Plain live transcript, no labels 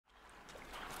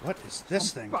What is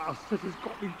this thing? Bastard has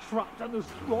got me trapped on this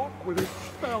rock with his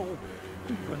spell.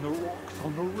 Even the rocks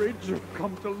on the ridge have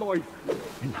come to life.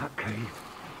 In that cave,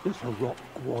 there's a rock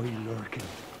guy lurking.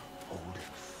 Old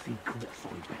secrets,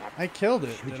 I bet. I killed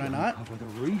it, did I not? Uncover the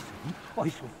reason, I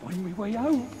shall find my way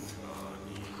out.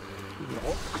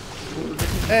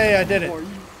 Hey, I did it.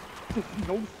 It's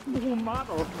no small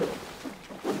matter.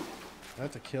 I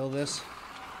have to kill this.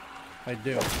 I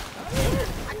do.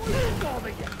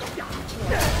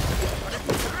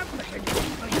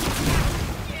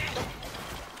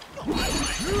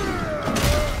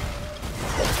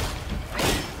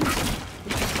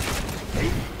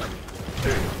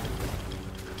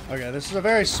 Okay, this is a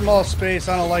very small space.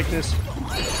 I don't like this.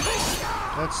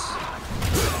 That's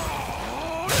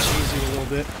easy a little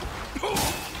bit.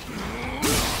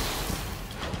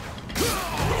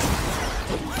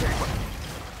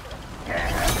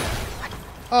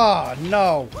 Oh,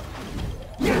 no.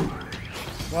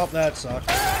 Well, that sucked.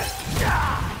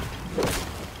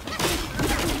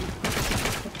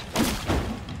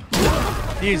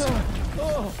 Easy.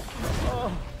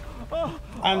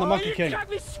 I'm the Monkey King.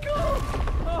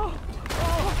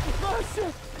 Mercy!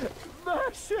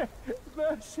 Mercy!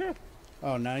 Mercy!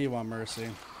 Oh, now you want mercy.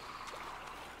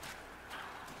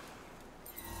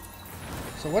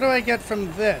 So what do I get from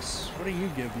this? What do you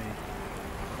give me?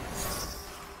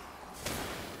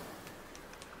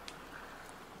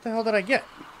 What the hell did I get?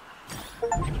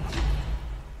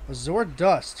 Azure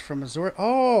Dust from Azure...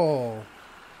 Oh!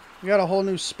 We got a whole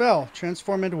new spell.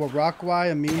 Transform into a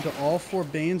Rockwai immune to all 4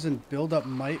 Banes and build up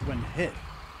might when hit.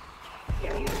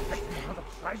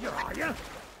 Treasure, are you?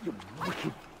 You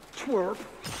wicked twerp.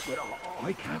 But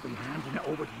I can't be handing it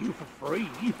over to you for free.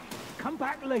 Come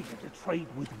back later to trade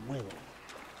with Will.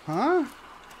 Huh?